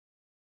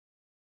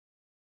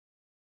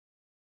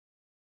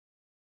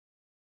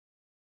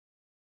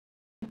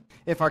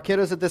If our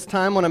kiddos at this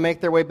time want to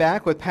make their way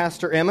back with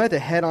Pastor Emma to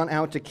head on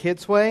out to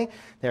Kids Way,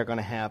 they're going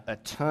to have a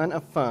ton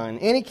of fun.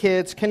 Any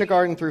kids,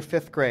 kindergarten through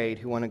 5th grade,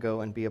 who want to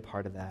go and be a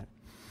part of that.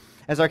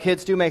 As our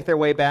kids do make their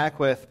way back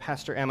with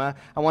Pastor Emma,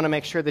 I want to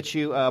make sure that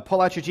you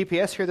pull out your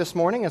GPS here this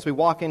morning as we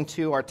walk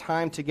into our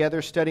time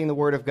together studying the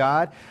Word of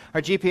God.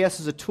 Our GPS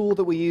is a tool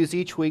that we use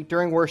each week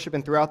during worship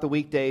and throughout the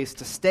weekdays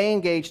to stay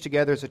engaged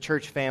together as a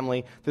church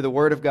family through the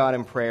Word of God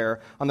and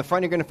prayer. On the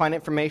front, you're going to find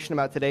information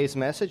about today's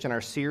message and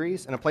our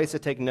series and a place to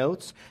take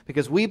notes,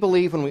 because we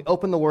believe when we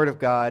open the Word of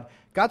God,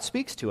 God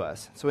speaks to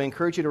us. So we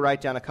encourage you to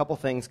write down a couple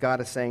things God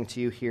is saying to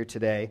you here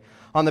today.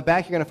 On the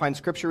back, you're going to find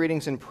scripture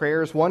readings and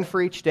prayers, one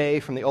for each day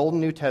from the Old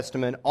and New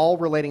Testament, all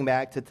relating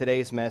back to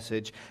today's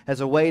message as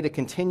a way to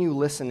continue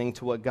listening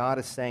to what God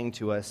is saying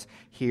to us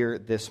here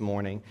this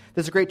morning.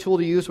 This is a great tool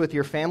to use with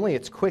your family.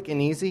 It's quick and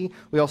easy.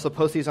 We also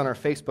post these on our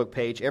Facebook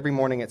page every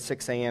morning at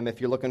 6 a.m. if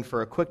you're looking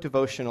for a quick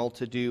devotional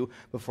to do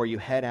before you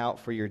head out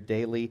for your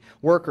daily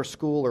work or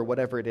school or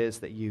whatever it is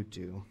that you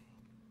do.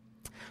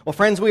 Well,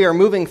 friends, we are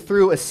moving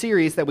through a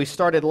series that we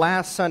started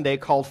last Sunday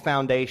called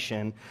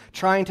Foundation,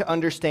 trying to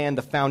understand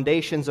the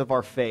foundations of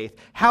our faith.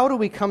 How do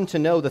we come to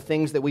know the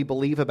things that we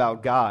believe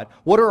about God?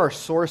 What are our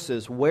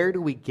sources? Where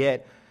do we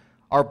get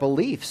our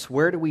beliefs?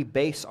 Where do we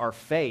base our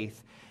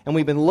faith? And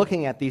we've been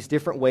looking at these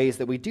different ways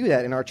that we do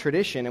that in our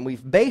tradition, and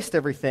we've based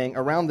everything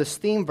around this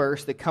theme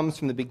verse that comes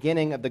from the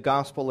beginning of the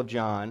Gospel of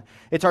John.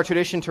 It's our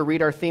tradition to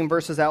read our theme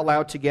verses out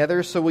loud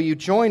together, so will you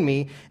join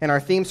me in our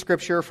theme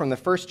scripture from the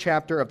first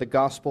chapter of the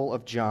Gospel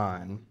of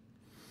John?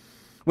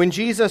 When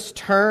Jesus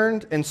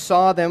turned and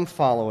saw them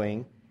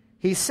following,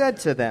 he said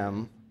to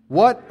them,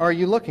 "What are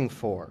you looking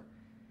for?"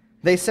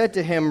 They said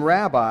to him,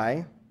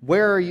 "Rabbi,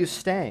 where are you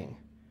staying?"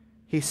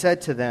 He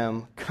said to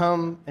them,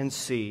 "Come and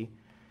see."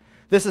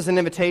 This is an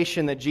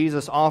invitation that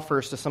Jesus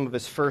offers to some of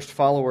his first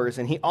followers,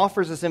 and he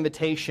offers this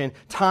invitation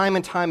time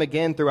and time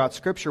again throughout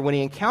Scripture. When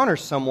he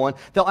encounters someone,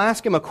 they'll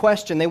ask him a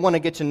question. They want to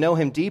get to know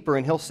him deeper,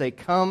 and he'll say,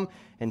 "Come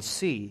and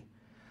see."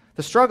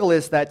 The struggle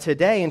is that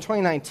today, in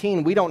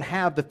 2019, we don't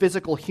have the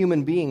physical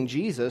human being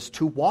Jesus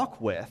to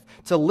walk with,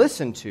 to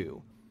listen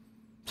to.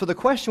 So the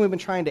question we've been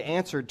trying to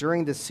answer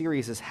during this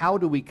series is, how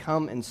do we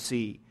come and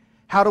see?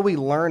 How do we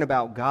learn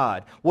about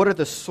God? What are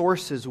the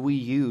sources we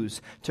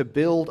use to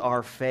build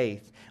our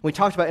faith? We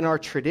talked about in our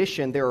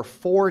tradition, there are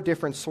 4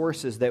 different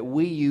sources that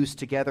we use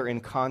together in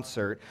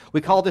concert.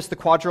 We call this the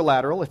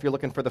quadrilateral, if you're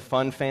looking for the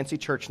fun, fancy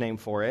church name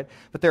for it.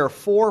 But there are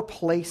 4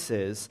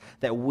 places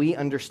that we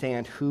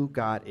understand who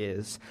God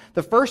is.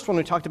 The first one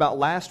we talked about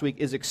last week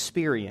is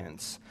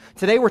experience.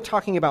 Today we're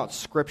talking about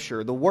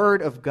Scripture, the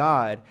Word of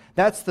God.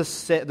 That's the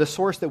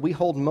source that we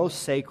hold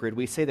most sacred.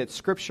 We say that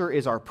Scripture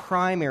is our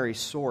primary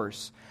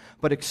source,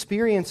 but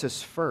experience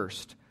is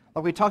first.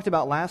 Like we talked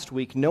about last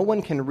week, no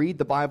one can read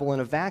the Bible in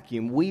a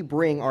vacuum. We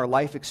bring our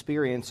life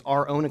experience,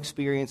 our own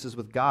experiences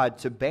with God,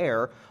 to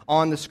bear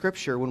on the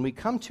Scripture when we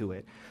come to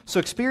it. So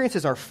experience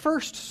is our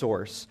first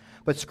source,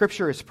 but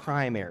Scripture is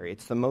primary.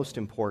 It's the most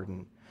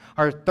important.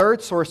 Our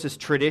third source is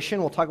tradition.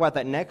 We'll talk about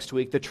that next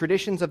week. The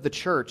traditions of the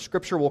church.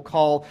 Scripture will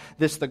call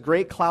this the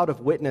great cloud of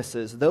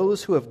witnesses,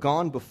 those who have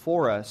gone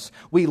before us.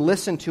 We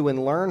listen to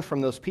and learn from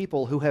those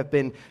people who have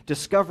been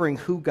discovering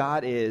who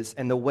God is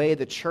and the way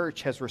the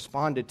church has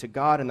responded to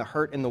God and the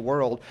hurt in the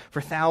world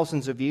for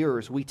thousands of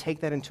years. We take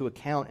that into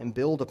account and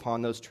build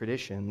upon those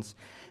traditions.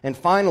 And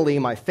finally,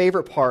 my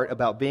favorite part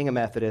about being a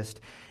Methodist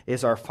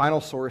is our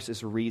final source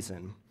is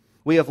reason.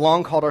 We have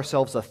long called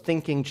ourselves a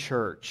thinking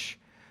church.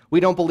 We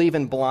don't believe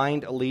in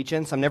blind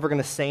allegiance. I'm never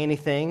going to say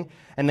anything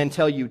and then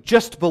tell you,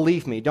 just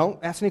believe me. Don't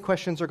ask any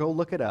questions or go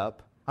look it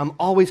up. I'm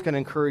always going to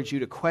encourage you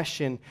to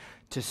question,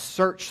 to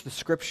search the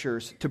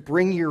Scriptures, to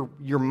bring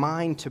your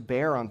mind to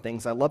bear on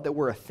things. I love that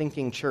we're a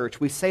thinking church.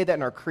 We say that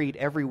in our creed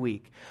every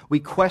week. We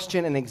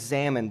question and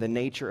examine the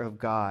nature of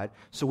God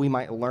so we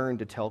might learn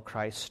to tell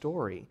Christ's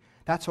story.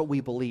 That's what we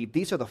believe.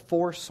 These are the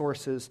 4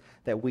 sources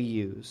that we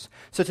use.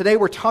 So today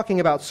we're talking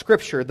about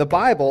Scripture, the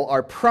Bible,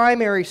 our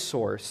primary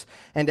source.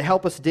 And to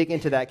help us dig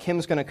into that,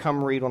 Kim's going to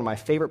come read one of my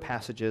favorite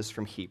passages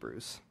from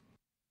Hebrews.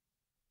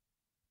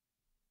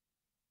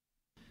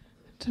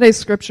 Today's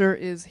Scripture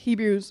is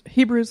Hebrews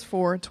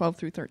 4:12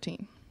 through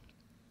 13.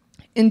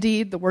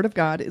 Indeed, the Word of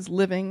God is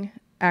living,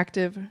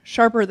 active,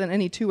 sharper than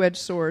any two-edged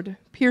sword,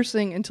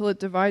 piercing until it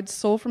divides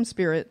soul from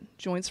spirit,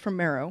 joints from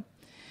marrow.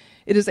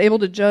 It is able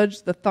to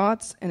judge the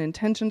thoughts and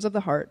intentions of the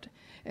heart,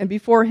 and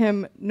before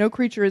him no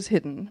creature is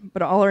hidden,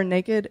 but all are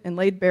naked and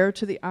laid bare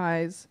to the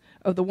eyes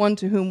of the one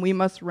to whom we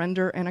must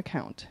render an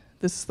account.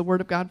 This is the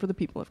word of God for the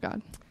people of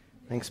God.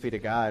 Thanks be to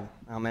God.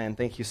 Amen.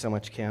 Thank you so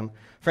much, Kim.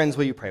 Friends,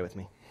 will you pray with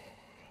me?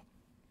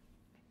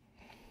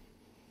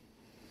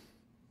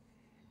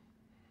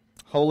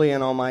 Holy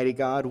and almighty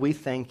God, we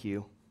thank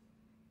you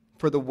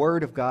for the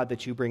word of God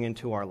that you bring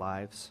into our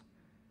lives.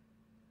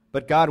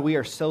 But God, we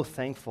are so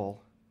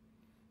thankful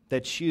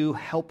that you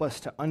help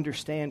us to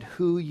understand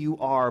who you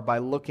are by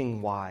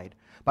looking wide,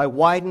 by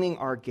widening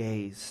our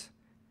gaze,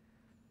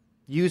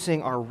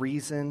 using our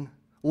reason,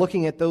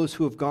 looking at those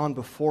who have gone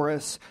before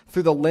us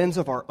through the lens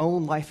of our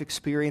own life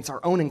experience,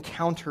 our own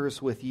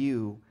encounters with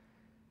you.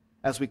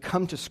 as we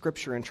come to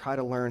Scripture and try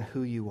to learn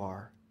who you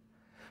are.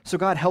 So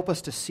God, help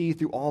us to see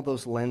through all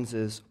those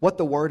lenses what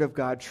the Word of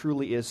God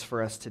truly is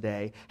for us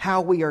today,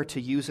 how we are to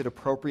use it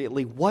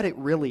appropriately, what it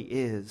really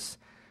is,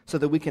 so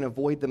that we can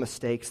avoid the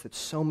mistakes that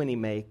so many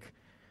make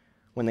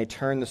when they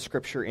turn the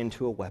Scripture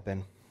into a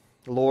weapon.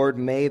 Lord,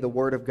 may the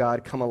Word of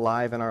God come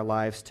alive in our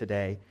lives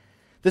today.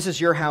 This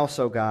is your house,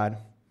 O God,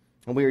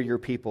 and we are your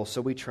people,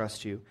 so we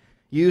trust you.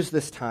 Use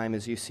this time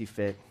as you see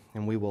fit,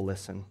 and we will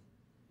listen.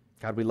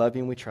 God, we love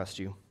you and we trust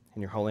you.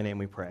 In your holy name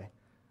we pray.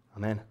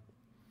 Amen.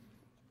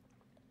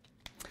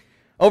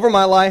 Over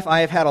my life,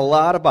 I have had a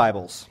lot of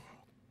Bibles.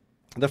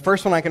 The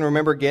first one I can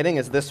remember getting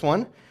is this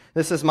one.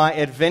 This is my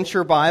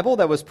Adventure Bible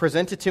that was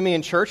presented to me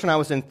in church when I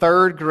was in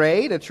third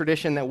grade, a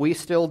tradition that we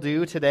still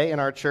do today in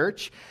our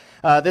church.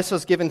 This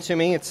was given to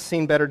me, it's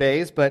seen better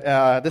days,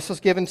 but this was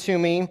given to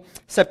me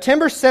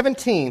September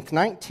 17th,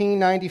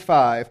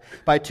 1995,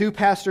 by two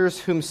pastors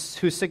whose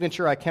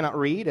signature I cannot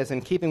read, as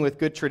in keeping with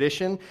good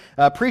tradition,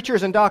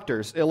 preachers and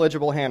doctors,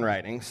 illegible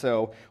handwriting.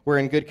 So we're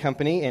in good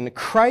company in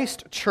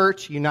Christ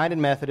Church United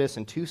Methodist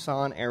in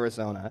Tucson,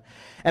 Arizona.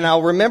 And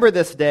I'll remember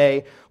this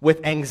day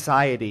with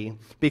anxiety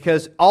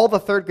because all the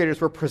third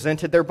graders were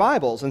presented their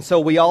Bibles. And so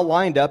we all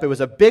lined up. It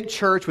was a big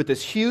church with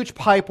this huge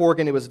pipe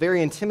organ. It was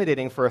very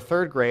intimidating for a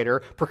third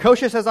grader.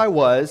 Precocious as I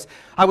was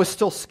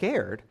still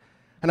scared.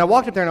 And I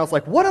walked up there and I was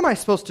like, what am I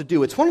supposed to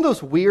do? It's one of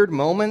those weird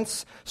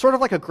moments, sort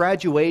of like a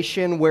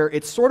graduation where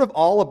it's sort of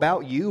all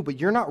about you, but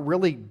you're not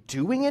really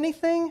doing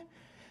anything.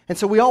 And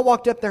so we all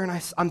walked up there,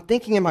 and I'm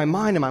thinking in my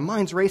mind, and my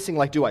mind's racing,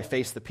 like, do I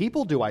face the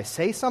people? Do I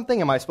say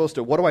something? Am I supposed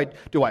to,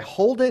 do I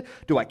hold it?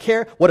 Do I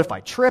care? What if I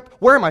trip?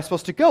 Where am I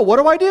supposed to go? What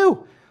do I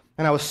do?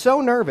 And I was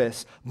so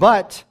nervous,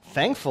 but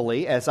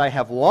thankfully, as I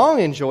have long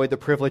enjoyed the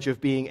privilege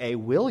of being a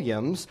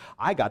Williams,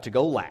 I got to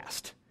go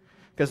last.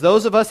 Because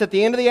those of us at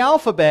the end of the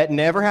alphabet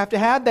never have to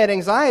have that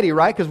anxiety,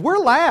 right? Because we're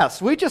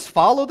last. We just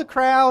follow the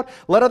crowd,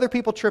 let other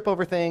people trip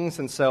over things.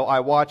 And so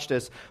I watched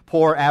as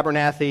poor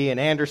Abernathy and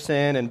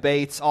Anderson and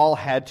Bates all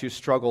had to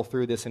struggle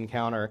through this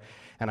encounter.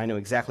 And I knew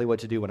exactly what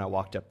to do when I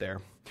walked up there,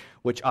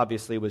 which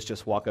obviously was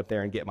just walk up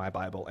there and get my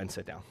Bible and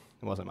sit down.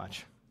 It wasn't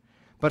much.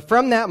 But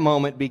from that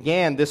moment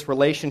began this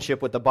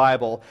relationship with the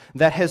Bible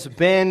that has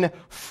been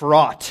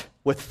fraught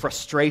with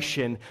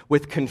frustration,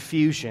 with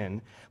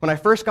confusion. When I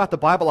first got the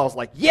Bible, I was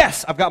like,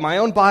 yes, I've got my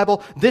own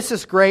Bible. This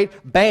is great.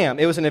 Bam.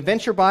 It was an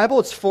Adventure Bible.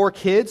 It's for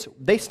kids.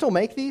 They still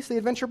make these, the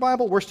Adventure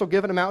Bible. We're still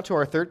giving them out to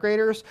our third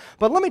graders.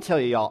 But let me tell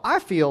you, y'all, I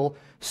feel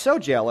so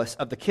jealous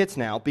of the kids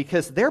now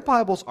because their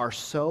Bibles are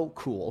so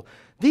cool.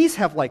 These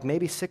have like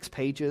maybe 6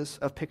 pages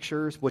of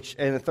pictures, which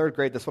in the third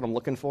grade, that's what I'm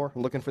looking for.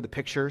 I'm looking for the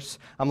pictures.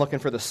 I'm looking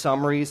for the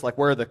summaries, like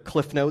where are the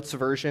Cliff Notes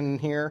version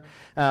here.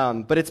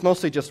 But it's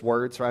mostly just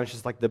words, right? It's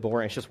just like the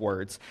boring, it's just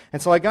words.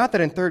 And so I got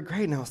that in third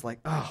grade, and I was like,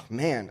 oh,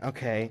 man,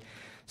 okay.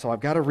 So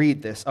I've got to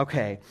read this.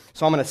 Okay.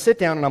 So I'm going to sit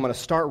down, and I'm going to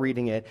start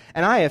reading it.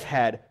 And I have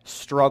had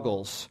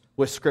struggles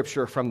with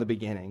Scripture from the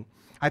beginning.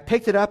 I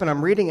picked it up, and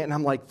I'm reading it, and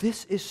I'm like,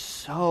 this is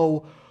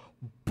so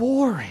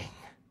boring.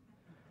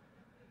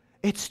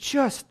 It's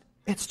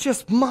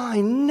just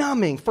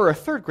mind-numbing for a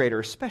third grader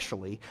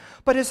especially.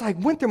 But as I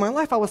went through my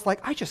life, I was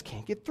like, I just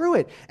can't get through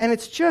it. And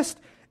it's just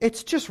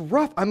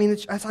rough. I mean,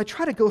 as I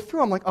try to go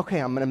through, I'm like, okay,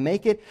 I'm going to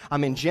make it.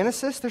 I'm in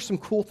Genesis. There's some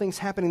cool things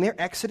happening there.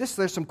 Exodus,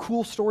 there's some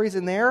cool stories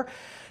in there.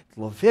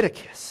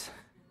 Leviticus.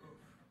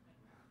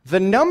 The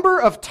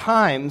number of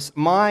times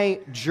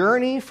my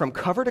journey from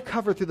cover to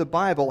cover through the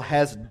Bible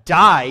has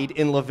died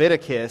in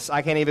Leviticus,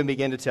 I can't even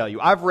begin to tell you.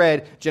 I've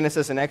read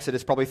Genesis and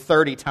Exodus probably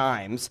 30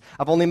 times.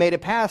 I've only made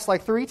it past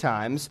like 3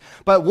 times.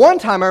 But one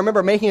time I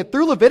remember making it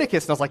through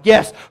Leviticus, and I was like,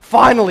 yes,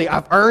 finally,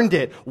 I've earned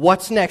it.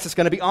 What's next? It's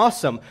going to be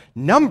awesome.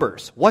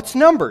 Numbers. What's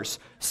Numbers?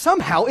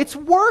 Somehow it's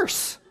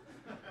worse.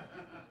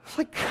 It's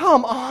like,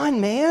 come on,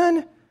 man.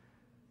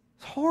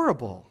 It's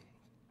horrible.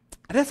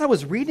 And as I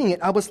was reading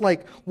it, I was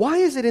like, why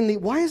is it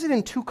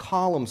in 2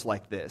 columns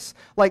like this?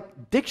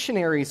 Like,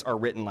 dictionaries are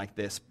written like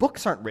this.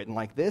 Books aren't written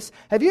like this.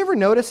 Have you ever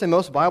noticed in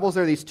most Bibles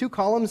there are these 2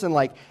 columns and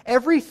like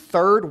every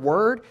third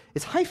word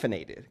is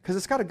hyphenated because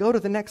it's got to go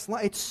to the next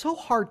line. It's so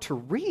hard to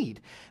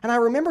read. And I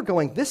remember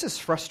going, this is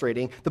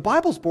frustrating. The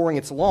Bible's boring.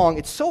 It's long.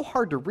 It's so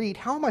hard to read.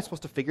 How am I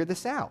supposed to figure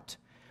this out?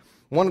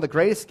 One of the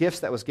greatest gifts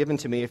that was given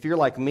to me, if you're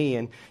like me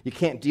and you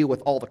can't deal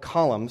with all the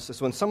columns,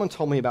 is when someone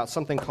told me about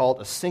something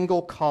called a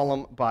single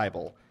column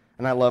Bible.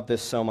 And I love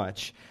this so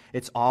much.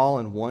 It's all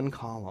in one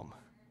column.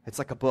 It's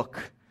like a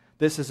book.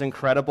 This is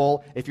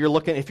incredible. If you're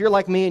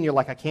like me and you're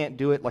like, I can't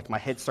do it, like my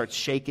head starts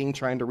shaking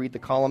trying to read the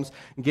columns,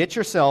 get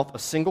yourself a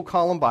single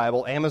column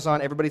Bible.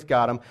 Amazon, everybody's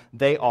got them.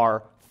 They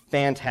are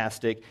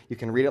fantastic. You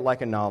can read it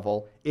like a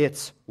novel.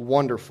 It's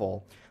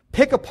wonderful.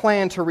 Pick a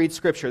plan to read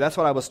Scripture. That's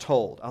what I was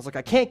told. I was like,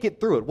 I can't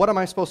get through it. What am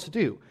I supposed to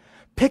do?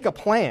 Pick a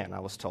plan, I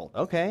was told.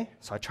 Okay,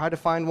 so I tried to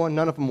find one.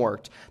 None of them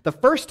worked. The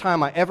first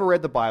time I ever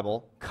read the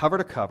Bible, cover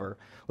to cover,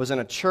 was in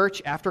a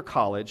church after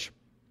college.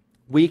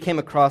 We came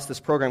across this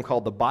program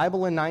called The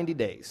Bible in 90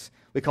 Days.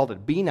 We called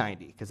it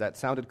B90 because that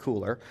sounded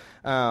cooler.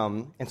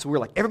 And so we were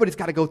like, everybody's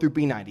got to go through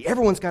B90.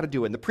 Everyone's got to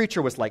do it. And the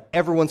preacher was like,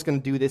 everyone's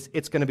going to do this.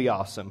 It's going to be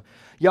awesome.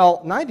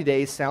 Y'all, 90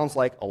 days sounds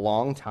like a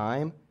long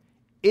time.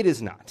 It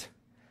is not.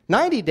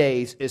 90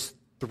 days is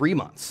 3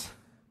 months.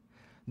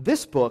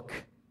 This book,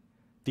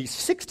 these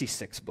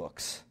 66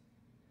 books,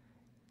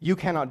 you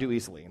cannot do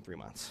easily in 3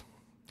 months.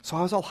 So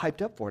I was all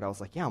hyped up for it. I was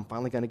like, yeah, I'm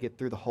finally going to get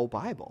through the whole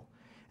Bible.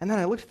 And then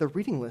I looked at the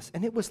reading list,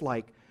 and it was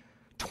like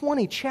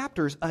 20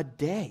 chapters a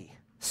day,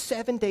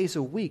 7 days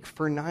a week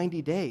for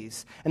 90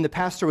 days. And the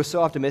pastor was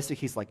so optimistic,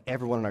 he's like,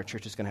 everyone in our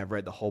church is going to have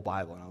read the whole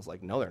Bible. And I was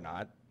like, no, they're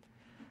not.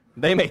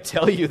 They may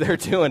tell you they're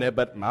doing it,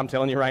 but I'm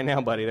telling you right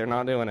now, buddy, they're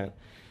not doing it.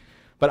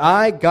 But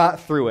I got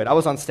through it. I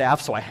was on staff,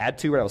 so I had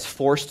to, or I was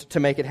forced to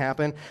make it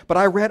happen. But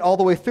I read all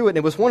the way through it, and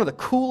it was one of the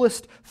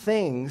coolest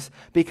things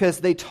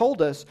because they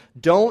told us,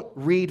 don't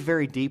read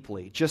very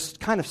deeply. Just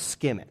kind of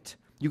skim it.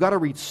 You got to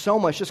read so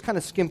much, just kind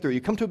of skim through. You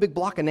come to a big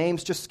block of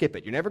names, just skip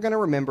it. You're never going to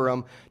remember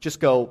them. Just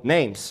go,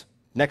 names,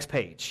 next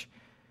page.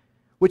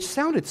 Which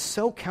sounded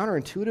so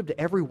counterintuitive to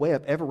every way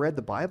I've ever read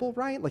the Bible,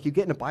 right? Like you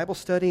get in a Bible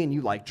study and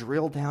you like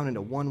drill down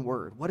into one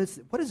word. What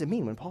does it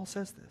mean when Paul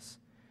says this?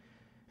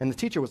 And the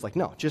teacher was like,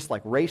 no, just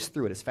like race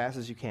through it as fast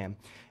as you can.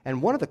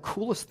 And one of the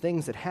coolest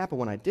things that happened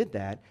when I did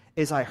that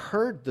is I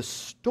heard the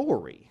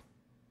story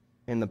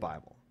in the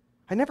Bible.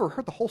 I never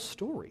heard the whole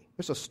story.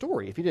 There's a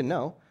story, if you didn't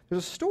know,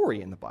 there's a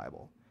story in the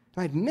Bible.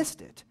 And I'd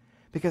missed it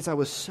because I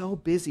was so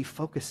busy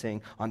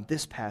focusing on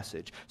this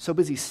passage, so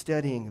busy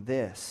studying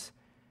this.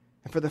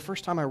 And for the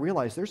first time I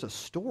realized there's a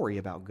story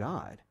about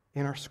God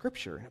in our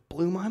scripture, and it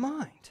blew my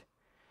mind.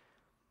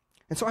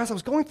 And so as I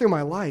was going through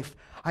my life,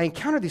 I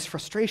encountered these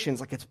frustrations,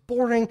 like it's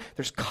boring,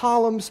 there's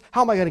columns,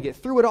 how am I going to get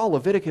through it all?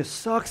 Leviticus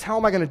sucks, how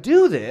am I going to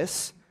do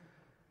this?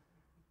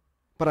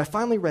 But I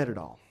finally read it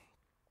all.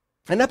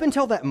 And up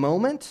until that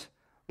moment,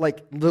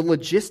 like the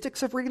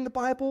logistics of reading the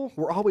Bible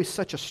were always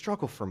such a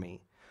struggle for me.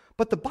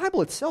 But the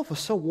Bible itself was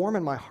so warm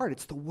in my heart.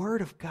 It's the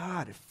Word of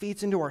God. It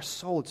feeds into our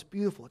soul. It's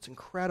beautiful. It's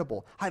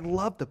incredible. I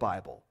love the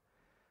Bible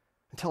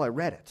until I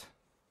read it.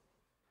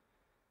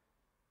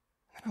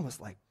 And I was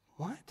like,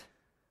 what?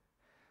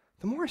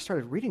 The more I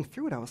started reading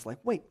through it, I was like,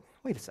 wait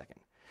a second.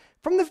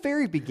 From the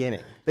very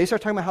beginning, they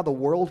start talking about how the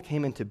world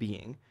came into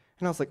being.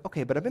 And I was like,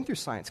 okay, but I've been through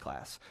science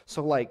class.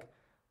 So like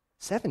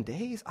 7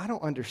 days? I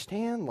don't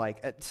understand.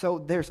 So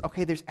there's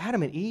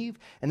Adam and Eve,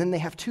 and then they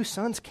have 2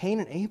 sons, Cain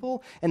and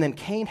Abel, and then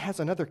Cain has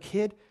another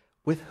kid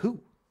with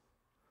who?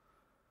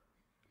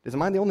 Am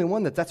I the only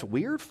one that's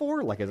weird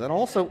for? Like, is that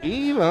also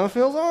Eve? So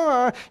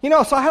I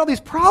had all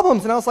these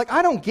problems, and I was like,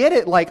 I don't get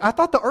it. Like, I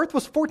thought the earth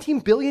was 14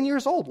 billion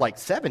years old. Like,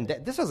 7 days.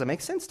 This doesn't make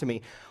sense to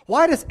me.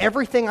 Why does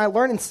everything I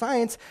learn in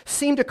science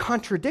seem to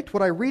contradict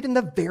what I read in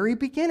the very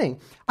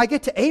beginning? I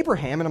get to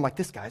Abraham, and I'm like,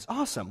 this guy's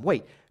awesome.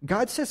 Wait,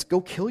 God says,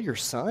 go kill your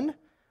son?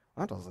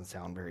 That doesn't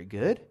sound very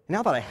good. And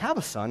now that I have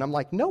a son, I'm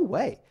like, no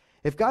way.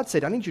 If God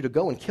said, I need you to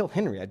go and kill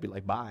Henry, I'd be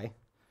like, bye.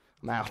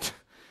 I'm out.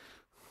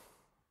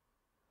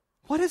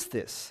 What is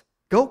this?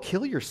 Go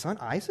kill your son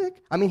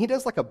Isaac? I mean, he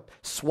does like a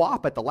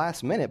swap at the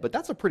last minute, but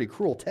that's a pretty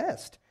cruel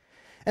test.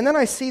 And then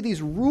I see these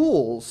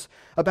rules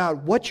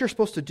about what you're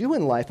supposed to do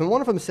in life, and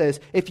one of them says,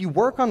 if you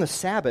work on the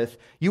Sabbath,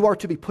 you are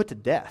to be put to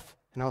death.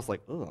 And I was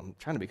like, oh, I'm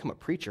trying to become a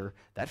preacher.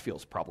 That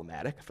feels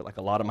problematic. I feel like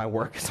a lot of my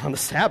work is on the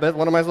Sabbath.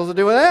 What am I supposed to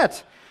do with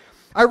that?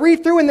 I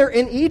read through, and they're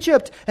in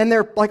Egypt, and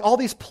they're like all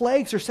these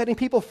plagues are setting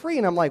people free.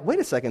 And I'm like, wait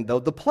a second, though.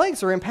 The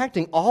plagues are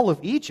impacting all of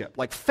Egypt.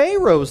 Like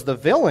Pharaoh's the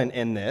villain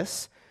in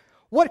this.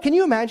 What can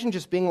you imagine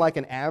just being like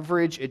an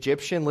average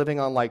Egyptian living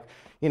on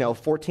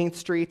 14th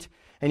Street,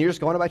 and you're just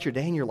going about your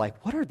day, and you're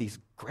like, what are these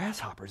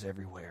grasshoppers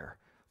everywhere?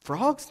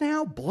 Frogs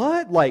now?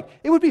 Blood? Like,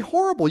 it would be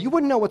horrible. You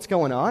wouldn't know what's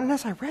going on. And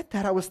as I read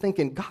that, I was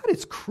thinking, God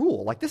is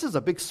cruel. Like, this is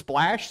a big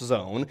splash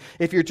zone.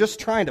 If you're just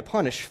trying to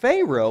punish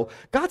Pharaoh,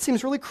 God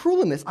seems really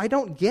cruel in this. I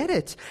don't get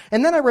it.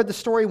 And then I read the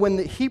story when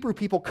the Hebrew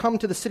people come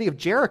to the city of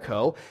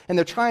Jericho, and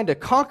they're trying to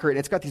conquer it, and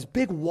it's got these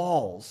big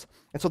walls.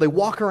 And so they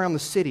walk around the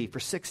city for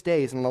 6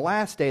 days, and on the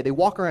last day, they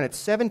walk around it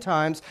 7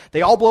 times.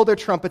 They all blow their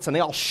trumpets, and they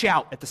all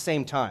shout at the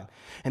same time.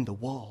 And the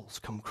walls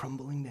come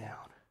crumbling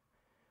down.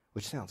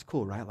 Which sounds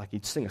cool, right? Like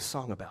you'd sing a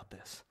song about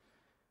this.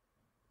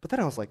 But then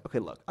I was like, okay,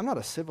 look, I'm not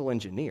a civil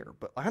engineer,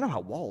 but I know how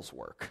walls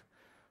work.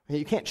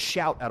 You can't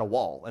shout at a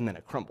wall and then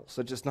it crumbles.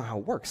 That's just not how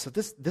it works. So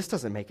this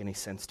doesn't make any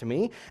sense to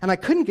me. And I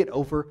couldn't get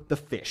over the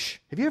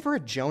fish. Have you ever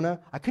read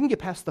Jonah? I couldn't get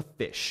past the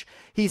fish.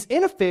 He's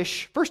in a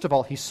fish. First of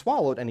all, he's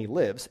swallowed and he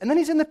lives. And then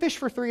he's in the fish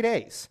for 3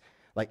 days.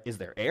 Like, is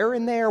there air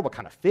in there? What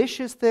kind of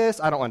fish is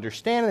this? I don't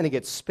understand. And then he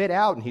gets spit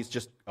out, and he's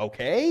just,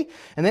 okay.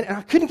 And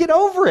I couldn't get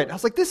over it. I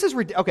was like, this is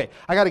ridiculous. Okay,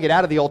 I got to get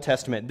out of the Old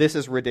Testament. This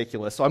is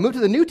ridiculous. So I moved to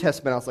the New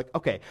Testament. I was like,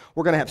 okay,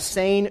 we're going to have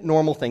sane,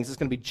 normal things. It's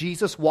going to be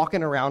Jesus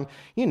walking around,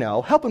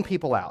 helping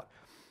people out.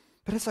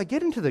 But as I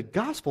get into the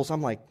Gospels,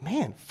 I'm like,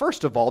 man,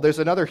 first of all, there's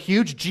another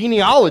huge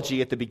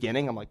genealogy at the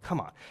beginning. I'm like, come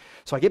on.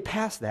 So I get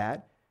past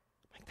that.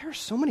 Like, there are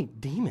so many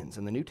demons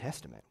in the New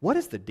Testament. What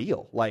is the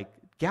deal? Like,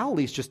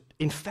 Galilee's just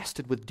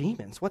infested with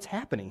demons. What's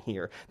happening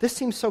here? This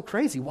seems so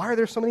crazy. Why are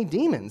there so many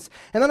demons?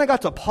 And then I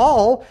got to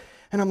Paul,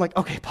 And I'm like,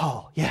 okay,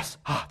 Paul, yes,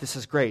 this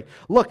is great.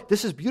 Look,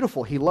 this is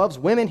beautiful. He loves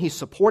women. He's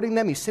supporting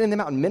them. He's sending them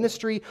out in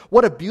ministry.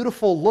 What a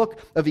beautiful look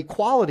of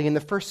equality in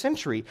the first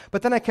century.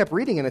 But then I kept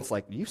reading, and it's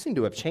like, you seem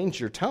to have changed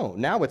your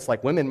tone. Now it's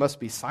like women must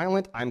be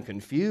silent. I'm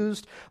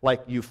confused.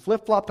 Like, you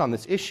flip-flopped on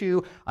this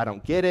issue. I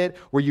don't get it.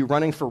 Were you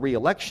running for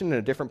re-election in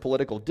a different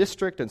political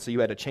district, and so you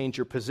had to change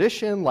your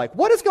position? Like,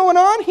 what is going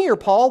on here,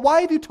 Paul?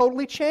 Why have you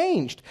totally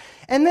changed?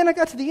 And then I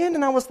got to the end,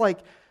 and I was like,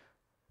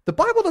 the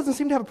Bible doesn't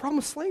seem to have a problem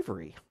with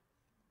slavery.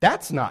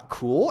 That's not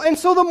cool. And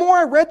so the more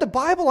I read the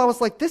Bible, I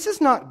was like, this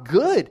is not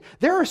good.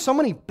 There are so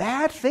many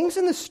bad things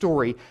in this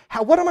story.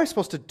 What am I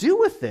supposed to do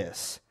with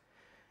this?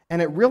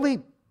 And it really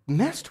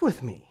messed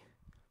with me.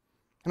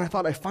 And I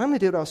thought I finally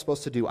did what I was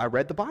supposed to do. I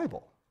read the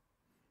Bible.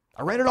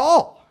 I read it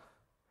all.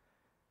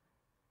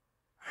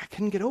 I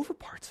couldn't get over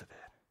parts of it.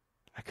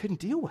 I couldn't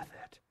deal with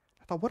it.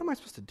 I thought, what am I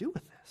supposed to do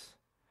with this?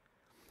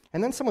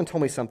 And then someone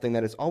told me something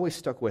that has always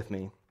stuck with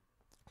me,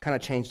 kind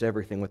of changed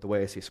everything with the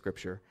way I see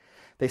Scripture.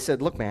 They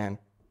said, look, man,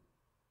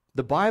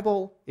 the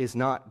Bible is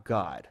not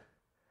God.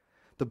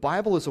 The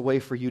Bible is a way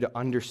for you to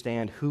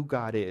understand who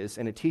God is,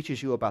 and it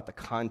teaches you about the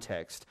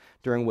context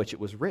during which it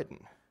was written.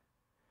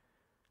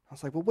 I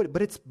was like, well,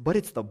 but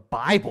it's the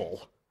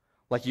Bible.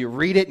 Like, you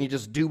read it and you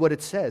just do what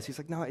it says. He's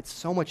like, no, it's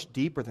so much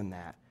deeper than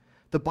that.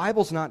 The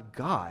Bible's not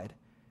God.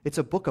 It's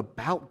a book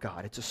about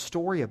God. It's a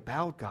story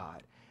about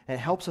God. And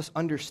it helps us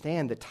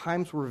understand that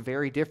times were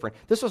very different.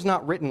 This was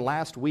not written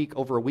last week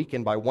over a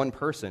weekend by one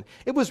person.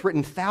 It was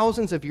written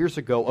thousands of years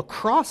ago,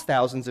 across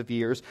thousands of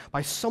years,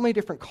 by so many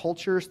different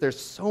cultures. There's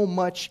so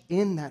much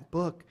in that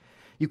book.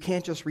 You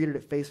can't just read it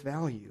at face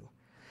value.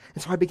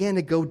 And so I began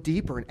to go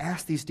deeper and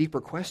ask these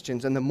deeper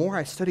questions. And the more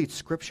I studied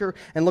Scripture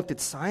and looked at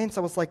science,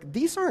 I was like,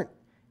 these aren't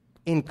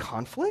in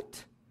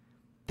conflict.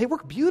 They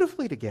work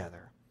beautifully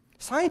together.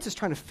 Science is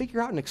trying to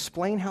figure out and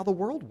explain how the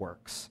world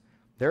works.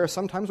 There are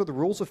some times where the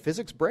rules of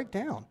physics break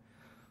down.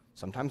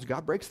 Sometimes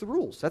God breaks the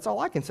rules. That's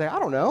all I can say. I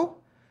don't know.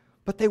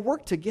 But they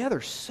work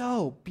together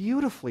so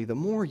beautifully the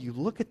more you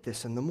look at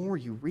this and the more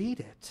you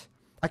read it.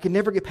 I could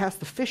never get past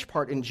the fish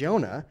part in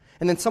Jonah,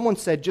 and then someone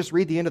said, just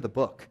read the end of the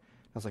book.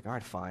 I was like, all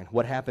right, fine.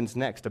 What happens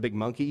next? A big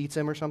monkey eats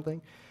him or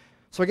something?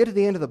 So I get to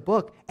the end of the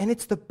book, and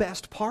it's the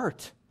best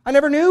part. I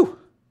never knew.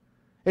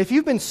 If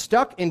you've been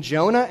stuck in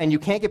Jonah and you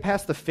can't get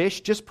past the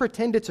fish, just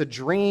pretend it's a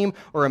dream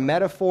or a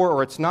metaphor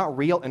or it's not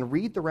real and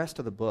read the rest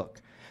of the book.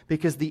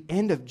 Because the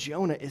end of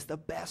Jonah is the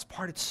best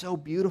part. It's so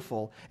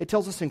beautiful. It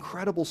tells us an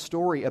incredible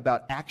story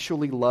about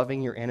actually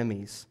loving your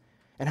enemies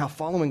and how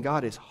following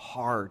God is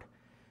hard.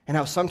 And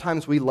how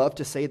sometimes we love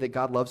to say that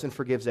God loves and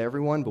forgives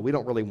everyone, but we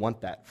don't really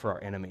want that for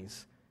our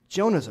enemies.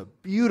 Jonah's a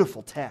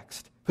beautiful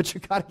text, but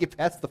you got to get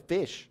past the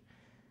fish.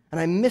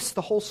 And I missed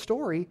the whole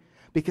story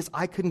because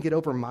I couldn't get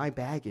over my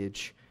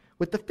baggage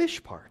with the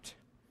fish part.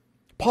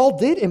 Paul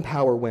did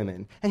empower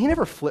women, and he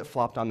never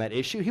flip-flopped on that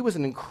issue. He was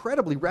an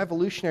incredibly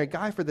revolutionary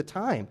guy for the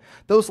time.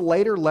 Those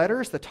later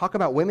letters that talk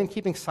about women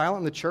keeping silent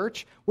in the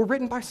church were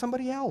written by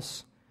somebody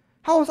else.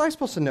 How was I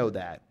supposed to know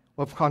that?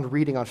 Well, upon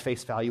reading on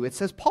face value, it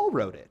says Paul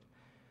wrote it.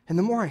 And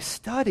the more I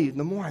studied, and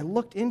the more I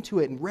looked into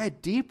it and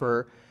read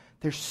deeper,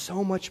 there's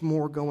so much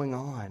more going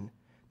on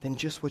than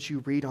just what you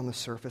read on the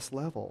surface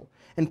level.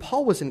 And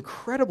Paul was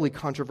incredibly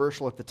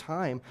controversial at the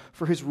time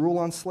for his rule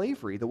on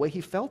slavery, the way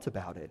he felt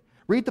about it.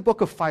 Read the book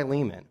of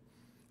Philemon.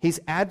 He's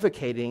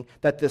advocating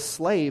that this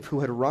slave who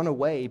had run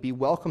away be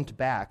welcomed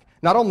back,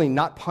 not only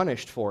not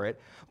punished for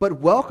it, but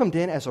welcomed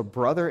in as a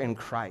brother in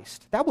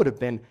Christ. That would have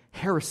been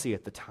heresy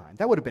at the time.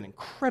 That would have been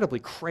incredibly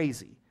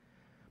crazy.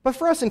 But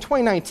for us in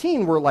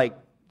 2019, we're like,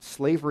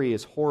 slavery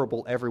is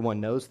horrible, everyone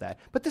knows that.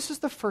 But this is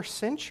the first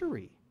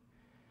century.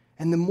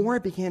 And the more I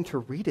began to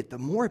read it, the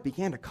more it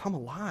began to come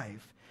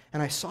alive.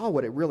 And I saw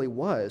what it really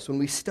was. When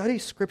we study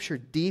Scripture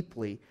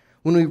deeply,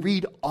 when we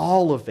read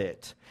all of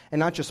it, and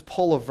not just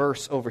pull a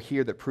verse over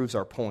here that proves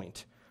our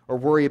point, or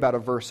worry about a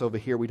verse over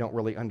here we don't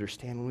really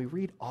understand, when we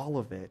read all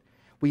of it,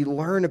 we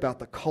learn about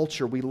the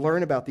culture, we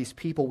learn about these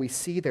people, we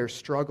see their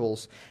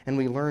struggles, and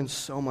we learn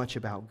so much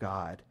about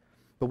God.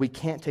 But we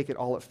can't take it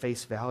all at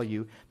face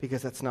value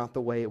because that's not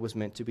the way it was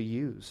meant to be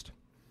used.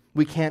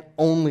 We can't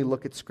only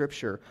look at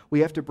Scripture. We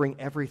have to bring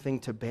everything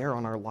to bear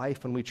on our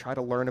life when we try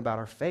to learn about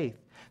our faith.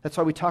 That's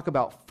why we talk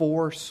about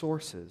 4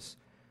 sources.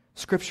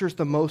 Scripture is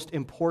the most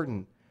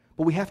important,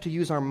 but we have to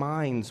use our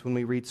minds when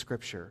we read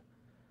Scripture.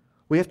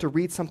 We have to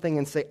read something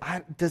and say,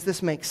 does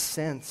this make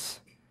sense?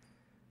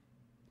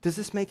 Does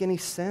this make any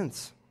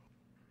sense?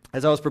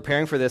 As I was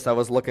preparing for this, I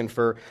was looking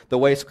for the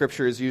way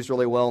Scripture is used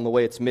really well and the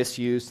way it's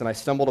misused, and I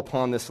stumbled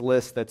upon this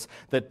list that's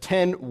the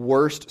 10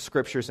 worst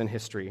Scriptures in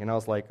history. And I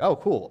was like, oh,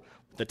 cool.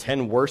 The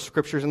 10 worst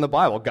Scriptures in the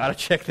Bible. Got to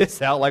check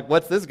this out. Like,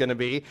 what's this going to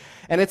be?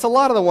 And it's a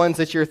lot of the ones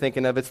that you're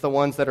thinking of. It's the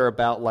ones that are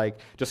about, like,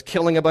 just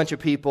killing a bunch of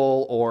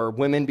people or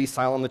women be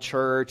silent in the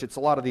church. It's a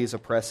lot of these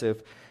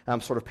oppressive,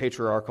 sort of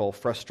patriarchal,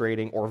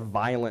 frustrating, or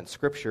violent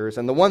Scriptures.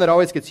 And the one that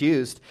always gets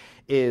used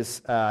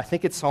is, I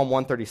think it's Psalm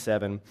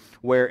 137,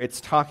 where it's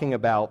talking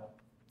about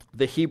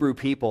the Hebrew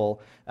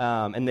people,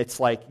 and it's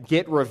like,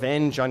 get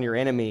revenge on your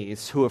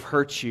enemies who have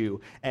hurt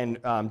you, and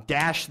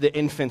dash the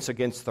infants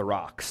against the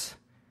rocks.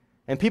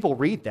 And people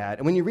read that,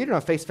 and when you read it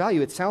on face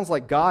value, it sounds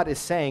like God is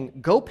saying,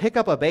 go pick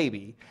up a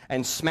baby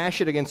and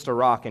smash it against a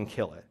rock and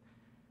kill it.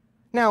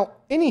 Now,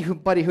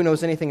 anybody who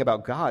knows anything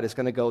about God is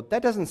going to go,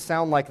 that doesn't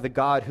sound like the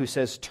God who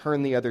says,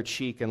 turn the other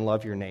cheek and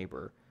love your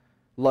neighbor,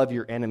 love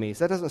your enemies.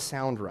 That doesn't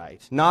sound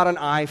right. Not an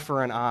eye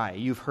for an eye.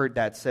 You've heard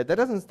that said. That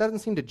doesn't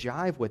seem to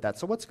jive with that.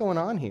 So what's going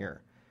on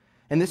here?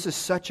 And this is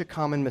such a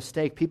common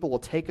mistake. People will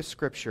take a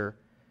scripture,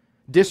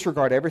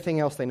 disregard everything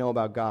else they know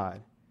about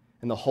God,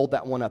 and they'll hold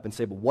that one up and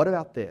say, but what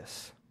about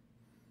this?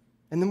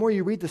 And the more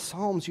you read the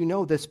Psalms, you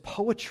know this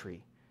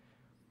poetry.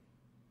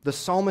 The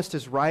psalmist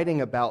is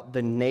writing about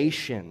the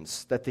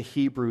nations that the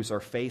Hebrews are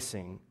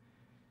facing,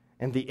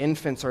 and the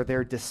infants are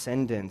their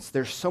descendants.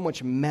 There's so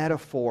much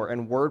metaphor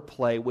and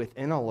wordplay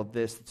within all of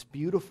this. It's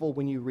beautiful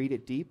when you read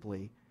it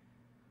deeply.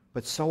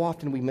 But so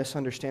often we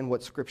misunderstand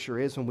what Scripture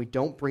is when we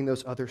don't bring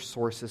those other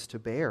sources to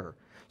bear.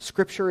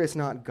 Scripture is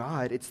not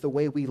God. It's the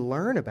way we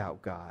learn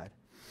about God.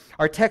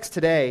 Our text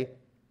today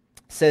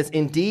says,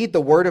 indeed, the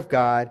Word of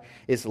God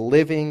is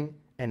living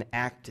and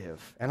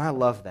active. And I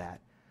love that.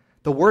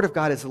 The Word of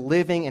God is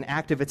living and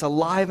active. It's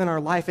alive in our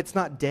life. It's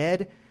not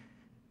dead.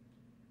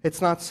 It's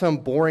not some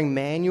boring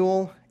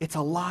manual. It's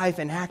alive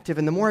and active.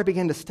 And the more I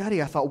began to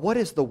study, I thought, what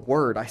is the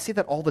Word? I see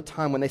that all the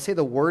time. When they say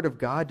the Word of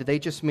God, do they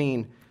just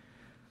mean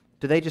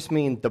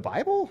the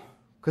Bible?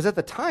 Because at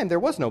the time, there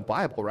was no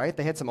Bible, right?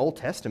 They had some Old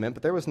Testament,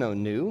 but there was no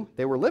new.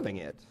 They were living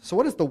it. So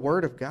what is the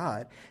Word of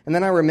God? And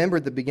then I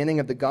remembered the beginning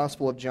of the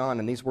Gospel of John,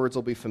 and these words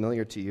will be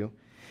familiar to you.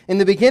 In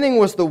the beginning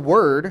was the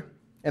Word,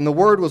 and the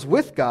Word was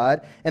with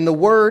God, and the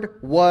Word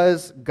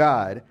was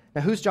God.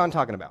 Now, who's John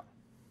talking about?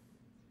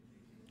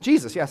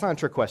 Jesus. Yeah, it's not a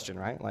trick question,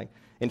 right? Like,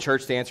 in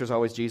church, the answer is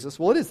always Jesus.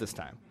 Well, it is this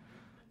time.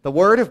 The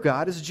Word of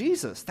God is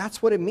Jesus.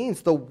 That's what it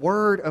means, the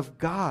Word of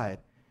God.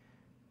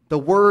 The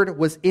Word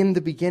was in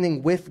the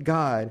beginning with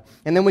God.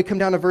 And then we come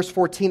down to verse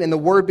 14, and the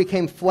Word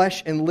became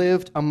flesh and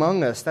lived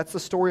among us. That's the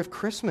story of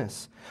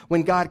Christmas.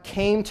 When God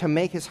came to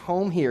make his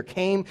home here,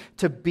 came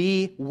to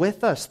be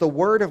with us. The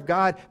Word of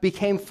God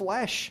became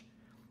flesh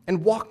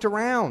and walked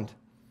around.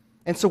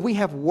 And so we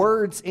have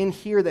words in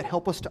here that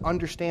help us to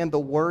understand the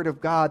Word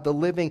of God, the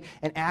living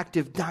and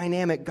active,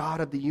 dynamic God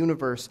of the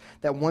universe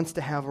that wants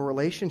to have a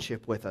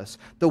relationship with us.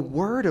 The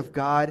Word of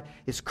God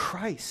is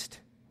Christ.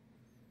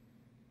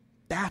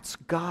 That's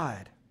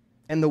God.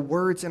 And the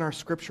words in our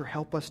Scripture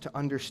help us to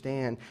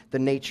understand the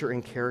nature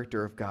and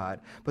character of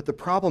God. But the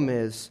problem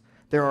is,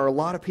 there are a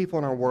lot of people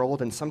in our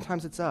world, and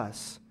sometimes it's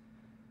us,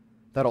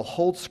 that'll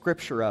hold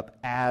Scripture up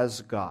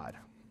as God.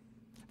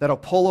 That'll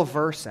pull a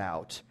verse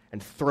out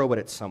and throw it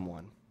at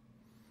someone.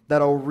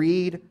 That'll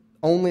read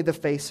only the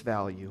face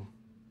value.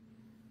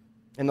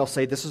 And they'll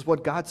say, this is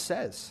what God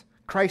says.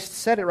 Christ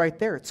said it right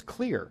there. It's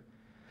clear.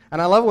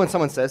 And I love it when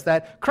someone says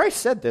that. Christ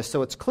said this,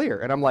 so it's clear.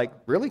 And I'm like,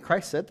 really?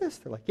 Christ said this?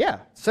 They're like, yeah,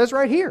 it says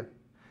right here.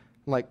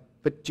 I'm like,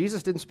 but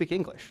Jesus didn't speak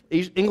English.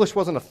 English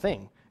wasn't a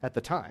thing at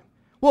the time.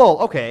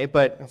 Well, okay,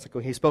 but I was like,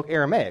 well, he spoke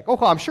Aramaic. Oh,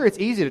 well, I'm sure it's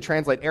easy to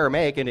translate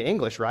Aramaic into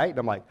English, right? And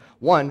I'm like,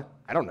 one,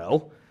 I don't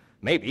know.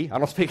 Maybe. I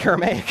don't speak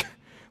Aramaic.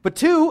 But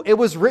two, it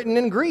was written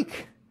in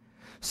Greek.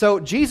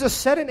 So Jesus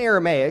said in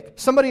Aramaic,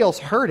 somebody else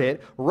heard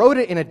it, wrote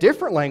it in a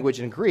different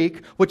language in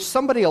Greek, which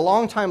somebody a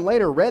long time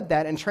later read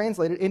that and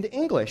translated it into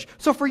English.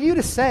 So for you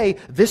to say,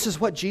 this is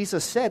what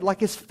Jesus said,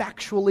 like, is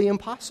factually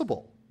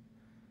impossible.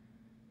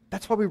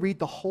 That's why we read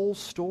the whole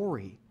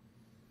story.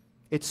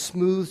 It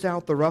smooths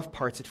out the rough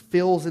parts. It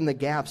fills in the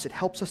gaps. It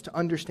helps us to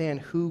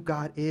understand who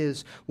God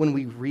is when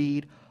we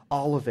read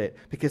all of it,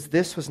 because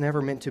this was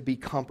never meant to be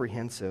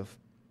comprehensive.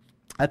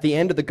 At the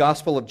end of the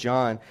Gospel of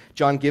John,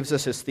 John gives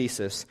us his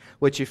thesis,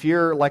 which if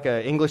you're like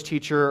an English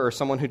teacher or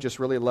someone who just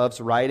really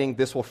loves writing,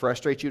 this will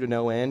frustrate you to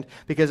no end,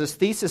 because his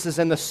thesis is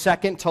in the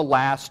second to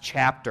last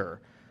chapter.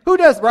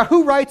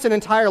 Who writes an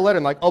entire letter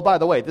and like, oh, by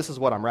the way, this is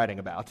what I'm writing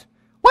about?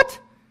 What?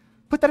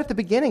 Put that at the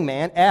beginning,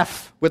 man.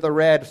 F with a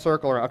red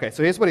circle. Okay,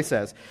 so here's what he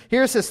says.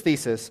 Here's his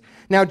thesis.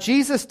 Now,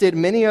 Jesus did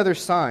many other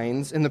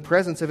signs in the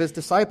presence of his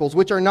disciples,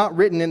 which are not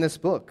written in this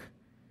book.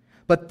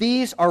 But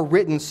these are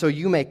written so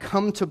you may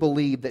come to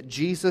believe that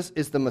Jesus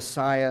is the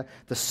Messiah,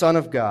 the Son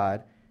of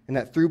God, and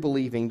that through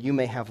believing you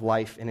may have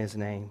life in his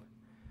name.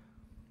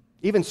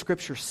 Even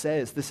Scripture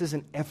says this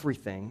isn't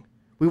everything.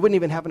 We wouldn't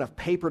even have enough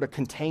paper to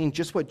contain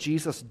just what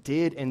Jesus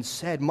did and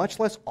said, much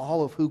less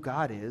all of who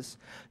God is.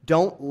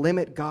 Don't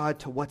limit God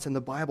to what's in the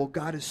Bible.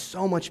 God is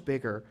so much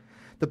bigger.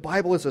 The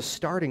Bible is a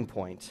starting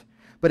point,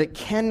 but it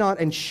cannot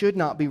and should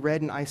not be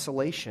read in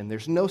isolation.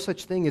 There's no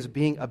such thing as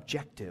being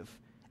objective.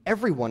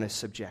 Everyone is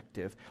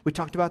subjective. We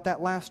talked about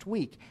that last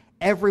week.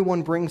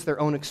 Everyone brings their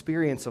own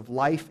experience of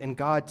life and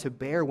God to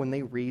bear when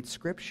they read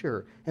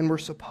Scripture, and we're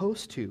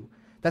supposed to.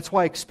 That's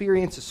why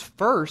experience is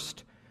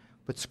first,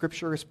 but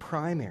Scripture is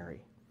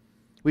primary.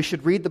 We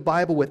should read the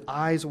Bible with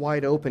eyes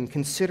wide open,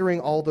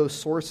 considering all those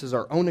sources,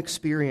 our own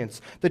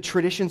experience, the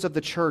traditions of the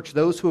church,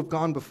 those who have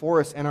gone before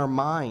us, and our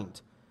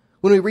mind.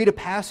 When we read a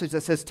passage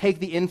that says, take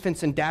the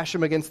infants and dash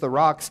them against the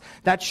rocks,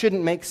 that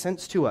shouldn't make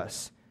sense to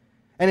us.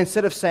 And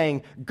instead of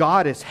saying,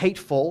 God is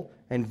hateful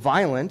and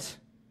violent,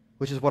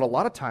 which is what a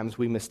lot of times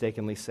we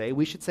mistakenly say,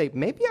 we should say,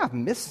 maybe I've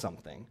missed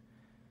something.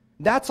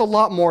 That's a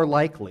lot more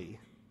likely,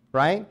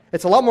 right?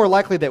 It's a lot more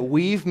likely that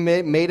we've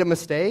made a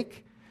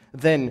mistake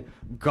than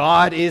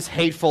God is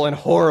hateful and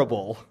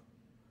horrible.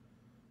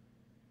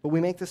 But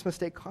we make this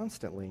mistake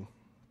constantly.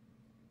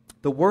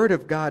 The Word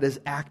of God is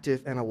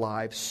active and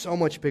alive, so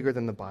much bigger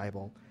than the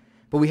Bible.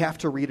 But we have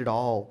to read it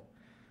all.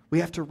 We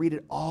have to read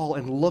it all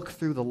and look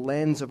through the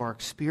lens of our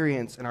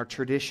experience and our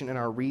tradition and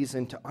our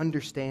reason to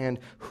understand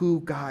who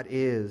God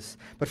is.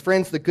 But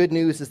friends, the good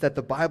news is that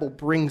the Bible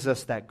brings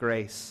us that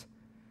grace.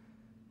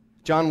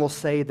 John will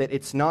say that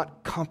it's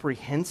not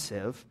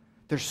comprehensive.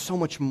 There's so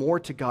much more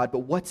to God,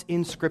 but what's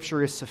in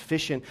Scripture is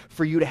sufficient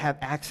for you to have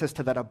access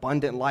to that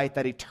abundant life,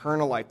 that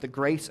eternal life, the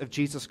grace of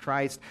Jesus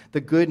Christ,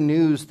 the good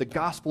news. The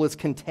gospel is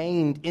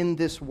contained in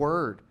this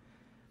word.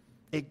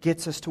 It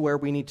gets us to where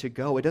we need to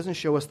go. It doesn't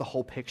show us the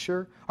whole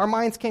picture. Our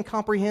minds can't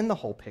comprehend the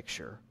whole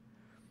picture.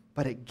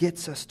 But it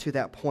gets us to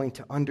that point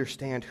to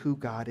understand who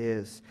God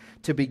is,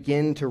 to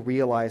begin to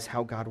realize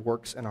how God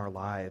works in our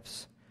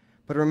lives.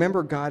 But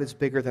remember, God is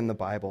bigger than the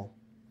Bible.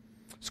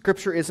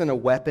 Scripture isn't a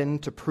weapon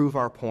to prove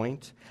our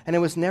point, and it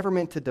was never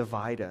meant to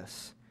divide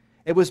us.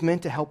 It was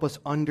meant to help us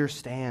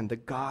understand the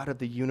God of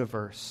the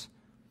universe,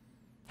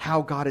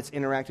 how God has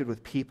interacted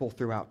with people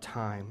throughout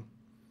time.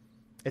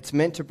 It's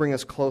meant to bring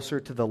us closer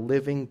to the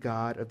living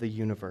God of the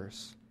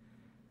universe.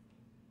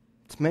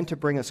 It's meant to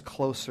bring us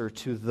closer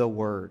to the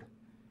Word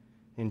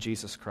in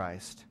Jesus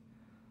Christ.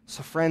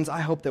 So friends,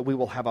 I hope that we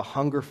will have a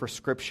hunger for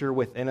Scripture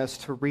within us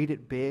to read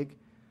it big.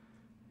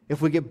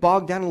 If we get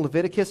bogged down in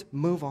Leviticus,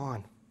 move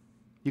on.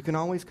 You can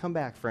always come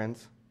back,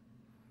 friends.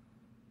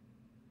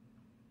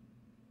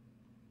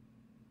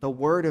 The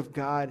Word of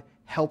God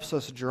helps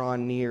us draw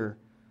near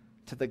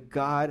to the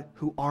God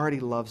who already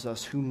loves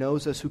us, who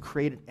knows us, who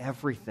created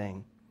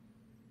everything.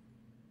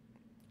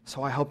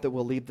 So I hope that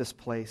we'll leave this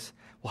place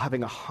while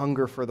having a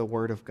hunger for the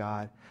Word of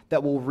God,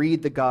 that we'll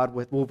read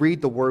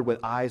the Word with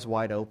eyes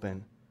wide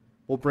open.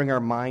 We'll bring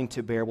our mind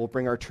to bear. We'll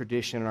bring our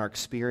tradition and our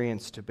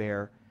experience to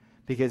bear.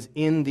 Because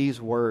in these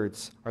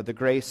words are the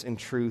grace and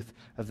truth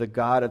of the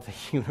God of the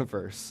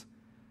universe.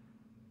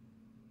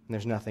 And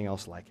there's nothing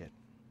else like it.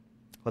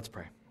 Let's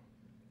pray.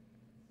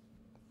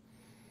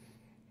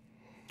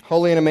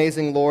 Holy and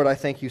amazing Lord, I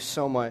thank you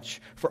so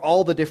much for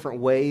all the different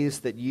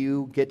ways that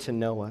you get to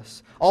know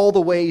us, all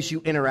the ways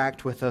you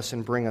interact with us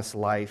and bring us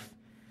life.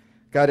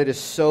 God, it is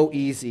so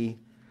easy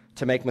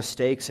to make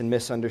mistakes and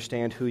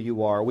misunderstand who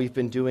you are. We've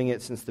been doing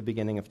it since the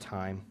beginning of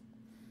time.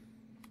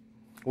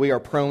 We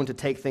are prone to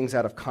take things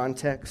out of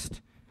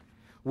context.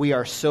 We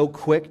are so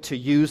quick to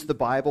use the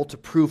Bible to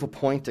prove a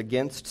point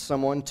against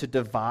someone, to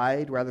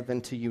divide rather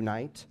than to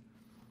unite.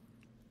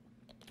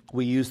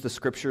 We use the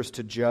Scriptures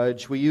to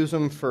judge. We use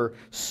them for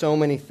so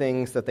many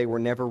things that they were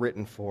never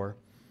written for.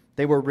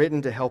 They were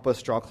written to help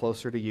us draw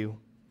closer to you,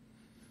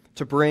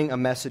 to bring a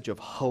message of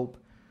hope,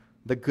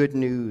 the good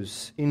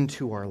news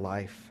into our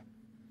life,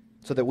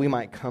 so that we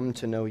might come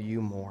to know you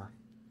more.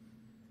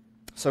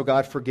 So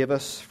God, forgive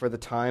us for the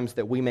times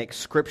that we make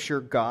Scripture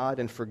God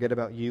and forget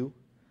about you.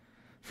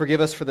 Forgive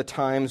us for the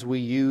times we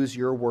use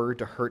your word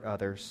to hurt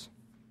others.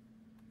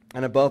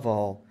 And above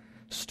all,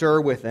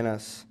 stir within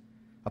us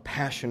a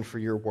passion for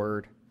your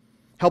word.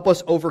 Help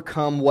us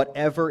overcome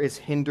whatever is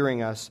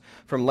hindering us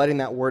from letting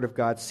that word of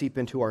God seep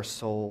into our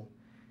soul.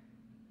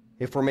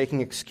 If we're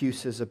making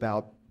excuses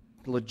about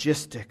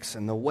logistics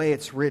and the way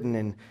it's written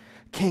and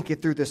can't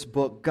get through this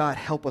book, God,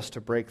 help us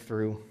to break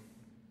through.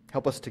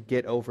 Help us to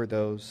get over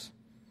those.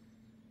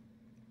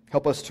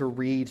 Help us to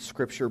read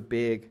Scripture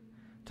big,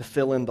 to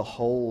fill in the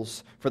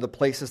holes for the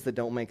places that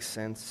don't make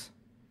sense.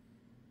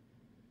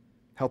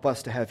 Help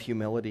us to have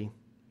humility,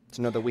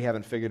 to know that we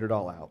haven't figured it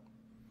all out.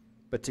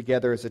 But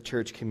together as a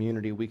church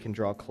community, we can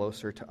draw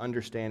closer to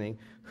understanding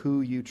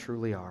who you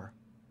truly are.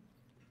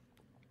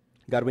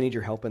 God, we need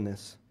your help in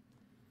this.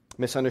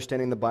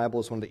 Misunderstanding the Bible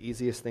is one of the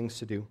easiest things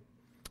to do.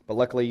 But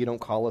luckily, you don't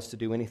call us to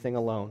do anything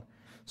alone.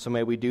 So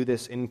may we do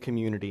this in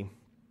community,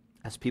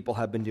 as people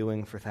have been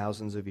doing for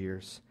thousands of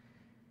years.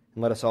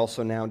 And let us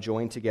also now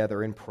join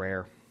together in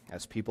prayer,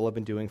 as people have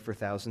been doing for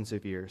thousands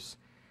of years,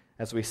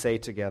 as we say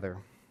together,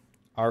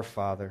 Our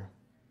Father,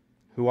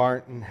 who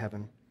art in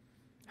heaven,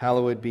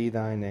 hallowed be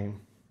thy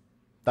name.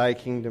 Thy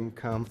kingdom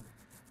come,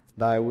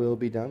 thy will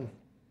be done,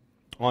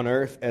 on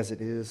earth as it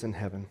is in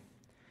heaven.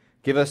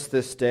 Give us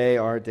this day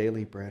our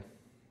daily bread,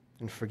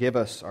 and forgive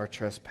us our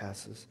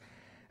trespasses,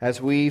 as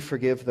we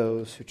forgive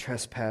those who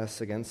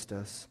trespass against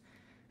us.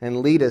 And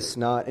lead us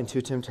not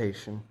into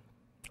temptation,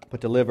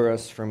 but deliver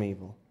us from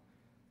evil.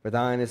 For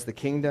thine is the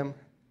kingdom,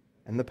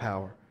 and the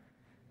power,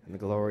 and the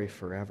glory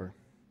forever.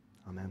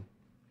 Amen.